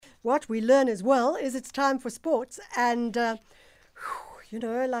what we learn as well is it's time for sports. And, as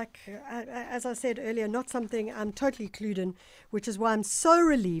I said earlier, not something I'm totally clued in, which is why I'm so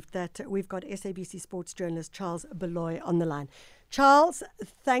relieved that we've got SABC sports journalist Charles Baloyi on the line. Charles,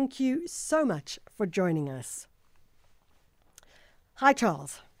 thank you so much for joining us. Hi,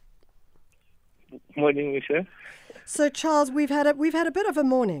 Charles. Morning, Michelle. So, Charles, we've had a bit of a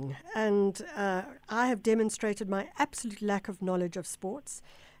morning, and I have demonstrated my absolute lack of knowledge of sports,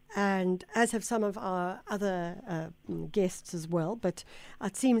 and as have some of our other guests as well. But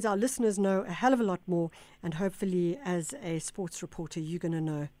it seems our listeners know a hell of a lot more, and hopefully, as a sports reporter, you're going to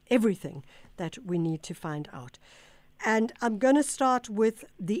know everything that we need to find out. And I'm going to start with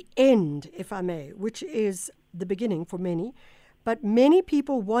the end, if I may, which is the beginning for many, but many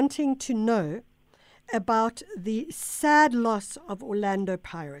people wanting to know about the sad loss of Orlando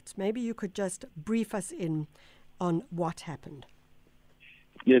Pirates. Maybe you could just brief us in on what happened.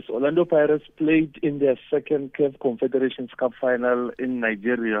 Yes, Orlando Pirates played in their second CAF Confederations Cup final in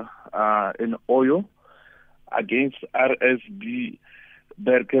Nigeria, in Oyo, against RSB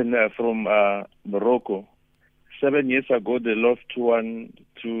Berkane from Morocco. 7 years ago, they lost 2-1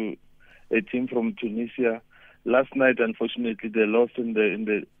 to a team from Tunisia. Last night, unfortunately, they lost in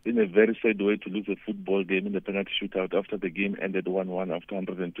a very sad way to lose a football game in the penalty shootout after the game ended 1-1 after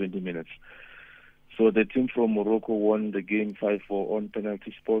 120 minutes. So the team from Morocco won the game 5-4 on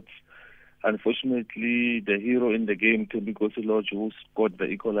penalty spots. Unfortunately, the hero in the game, Thembi Lodge, who scored the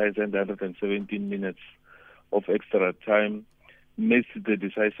equalizer in the 117 minutes of extra time, missed the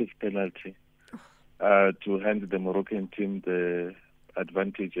decisive penalty to hand the Moroccan team the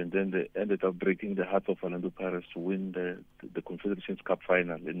advantage, and then they ended up breaking the heart of Orlando Pirates to win the Confederations Cup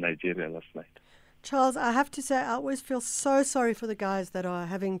final in Nigeria last night. Charles, I have to say, I always feel so sorry for the guys that are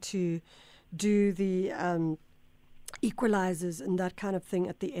having to do the equalizers and that kind of thing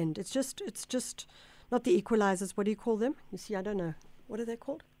at the end. It's just not the equalizers. What do you call them? You see, I don't know. What are they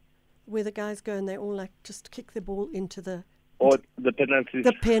called? Where the guys go and they all just kick the ball into the... Or the penalties.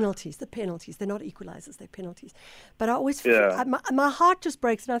 The penalties. They're not equalizers, they're penalties. But I always feel, my heart just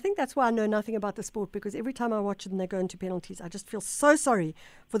breaks, and I think that's why I know nothing about the sport, because every time I watch it and they go into penalties, I just feel so sorry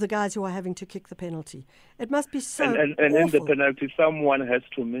for the guys who are having to kick the penalty. It must be so And awful. in the penalty, someone has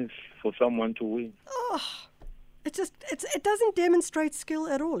to miss for someone to win. Oh, it doesn't demonstrate skill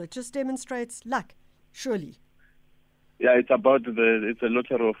at all. It just demonstrates luck, surely. Yeah, it's a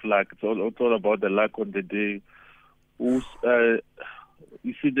lottery of luck. It's all about the luck on the day. You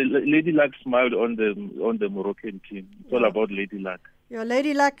see, the Lady Luck smiled on the Moroccan team. It's all about Lady Luck. Yeah,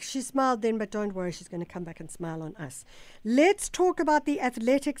 Lady Luck, she smiled then, but don't worry, she's going to come back and smile on us. Let's talk about the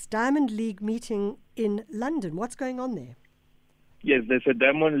Athletics Diamond League meeting in London. What's going on there? Yes, there's a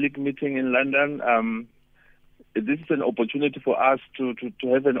Diamond League meeting in London. This is an opportunity for us to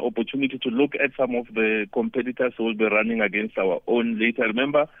have an opportunity to look at some of the competitors who will be running against our own later.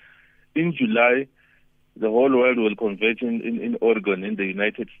 Remember, in July, the whole world will converge in Oregon, in the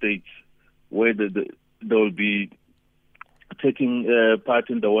United States, where they will be taking part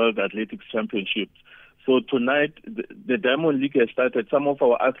in the World Athletics Championships. So tonight, the Diamond League has started. Some of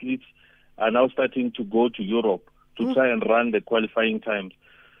our athletes are now starting to go to Europe to try and run the qualifying times.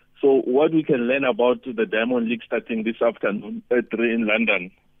 So what we can learn about the Diamond League starting this afternoon at 3 in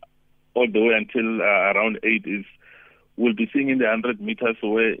London, all the way until around 8, is we'll be seeing in the 100 meters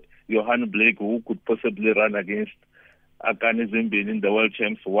where Johan Blake, who could possibly run against Akani Zimbin in the World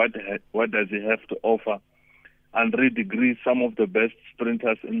Champs, what does he have to offer? Andre Degree, some of the best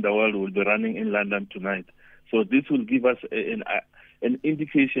sprinters in the world, will be running in London tonight. So this will give us an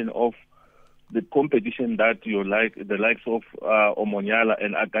indication of the competition that the likes of Omonyala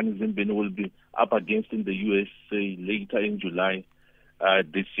and Akani Zimbin will be up against in the USA later in July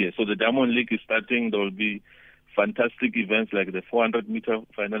this year. So the Diamond League is starting. There will be fantastic events like the 400-meter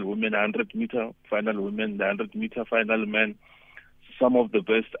final women, 100-meter final women, the 100-meter final men. Some of the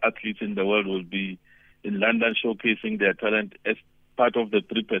best athletes in the world will be in London showcasing their talent as part of the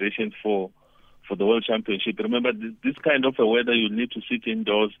preparations for the World Championship. Remember, this kind of a weather, you need to sit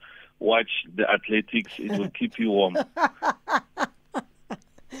indoors, watch the athletics. It will keep you warm.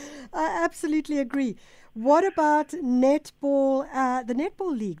 I absolutely agree. What about netball, the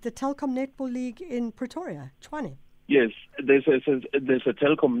Netball League, the Telkom Netball League in Pretoria, Tshwane? Yes, there's a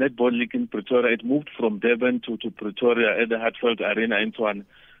Telkom Netball League in Pretoria. It moved from Durban to Pretoria at the Hartford Arena in Tshwane.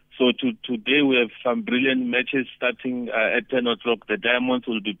 So today we have some brilliant matches starting at 10 o'clock. The Diamonds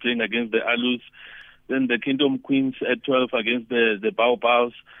will be playing against the Alus. Then the Kingdom Queens at 12 against the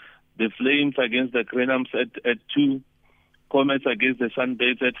Baobabs. The Flames against the Crenums at 2. Comets against the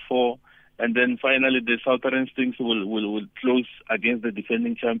Sundays at 4. And then finally, the Southern Stings will close against the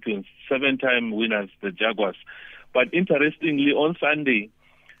defending champions, 7-time winners, the Jaguars. But interestingly, on Sunday,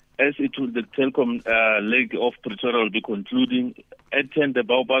 as the Telkom leg of Pretoria will be concluding, at 10, the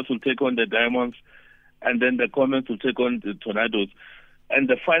Baobabs will take on the Diamonds, and then the Comets will take on the Tornadoes. And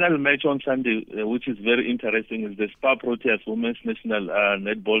the final match on Sunday, which is very interesting, is the Spa Proteas Women's National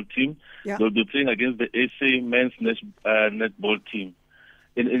Netball Team. Yeah. They'll be playing against the SA Men's Netball Team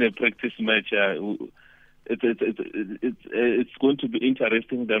in a practice match. It's going to be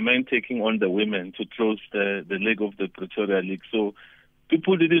interesting, the men taking on the women to close the leg of the Pretoria League. So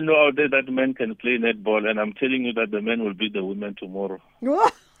people didn't know out there that men can play netball, and I'm telling you that the men will beat the women tomorrow. We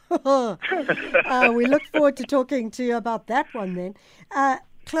look forward to talking to you about that one then.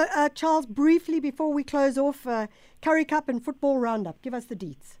 Charles, briefly before we close off, Currie Cup and Football Roundup. Give us the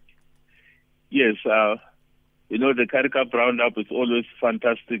deets. Yes, the Currie Cup Roundup is always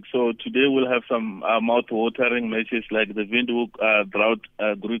fantastic. So today we'll have some mouth-watering matches like the Windhoek Drought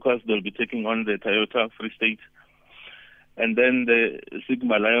Griquas. They'll be taking on the Toyota Free State. And then the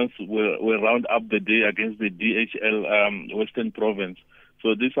Sigma Lions will round up the day against the DHL Western Province.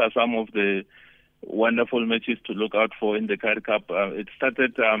 So these are some of the wonderful matches to look out for in the Currie Cup. It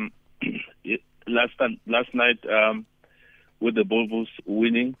started last night with the Bulls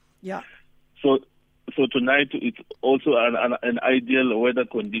winning. Yeah. So tonight it's also an ideal weather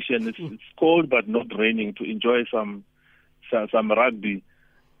condition. It's cold but not raining to enjoy some rugby.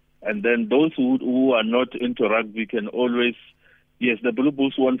 And then those who are not into rugby can always, yes, the Blue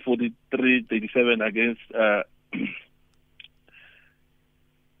Bulls won 43-37 against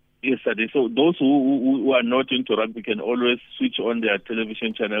yesterday. So those who are not into rugby can always switch on their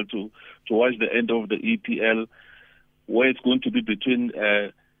television channel to watch the end of the EPL, where it's going to be between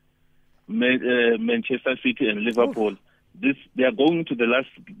Manchester City and Liverpool. They are going to the last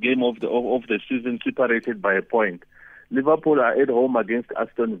game of the season separated by a point. Liverpool are at home against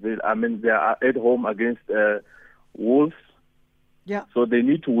Aston Villa. They are at home against Wolves. Yeah. So they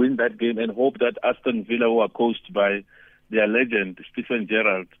need to win that game and hope that Aston Villa, who are coached by their legend, Stephen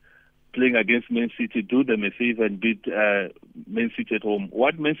Gerrard, playing against Man City, do them a favor and beat Man City at home.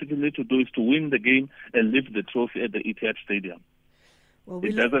 What Man City need to do is to win the game and lift the trophy at the Etihad Stadium. Well,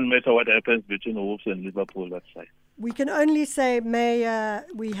 it doesn't matter what happens between Wolves and Liverpool that side. We can only say may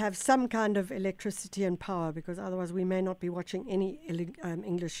we have some kind of electricity and power, because otherwise we may not be watching any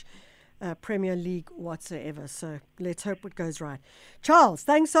English Premier League whatsoever. So let's hope it goes right. Charles,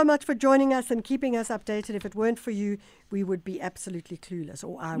 thanks so much for joining us and keeping us updated. If it weren't for you, we would be absolutely clueless.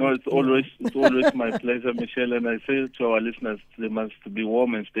 It's always my pleasure, Michelle. And I say to our listeners, they must be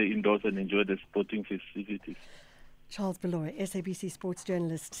warm and stay indoors and enjoy the sporting festivities. Charles Baloyi, SABC sports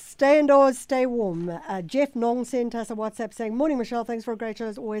journalist. Stay indoors, stay warm. Jeff Nong sent us a WhatsApp saying, "Morning, Michelle. Thanks for a great show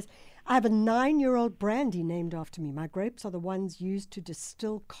as always. I have a 9-year-old brandy named after me. My grapes are the ones used to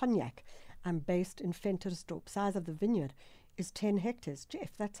distill cognac. I'm based in Ventersdorp. Size of the vineyard is 10 hectares.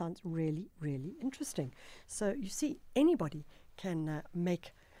 Jeff, that sounds really, really interesting. So you see, anybody can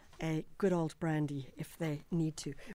make a good old brandy if they need to.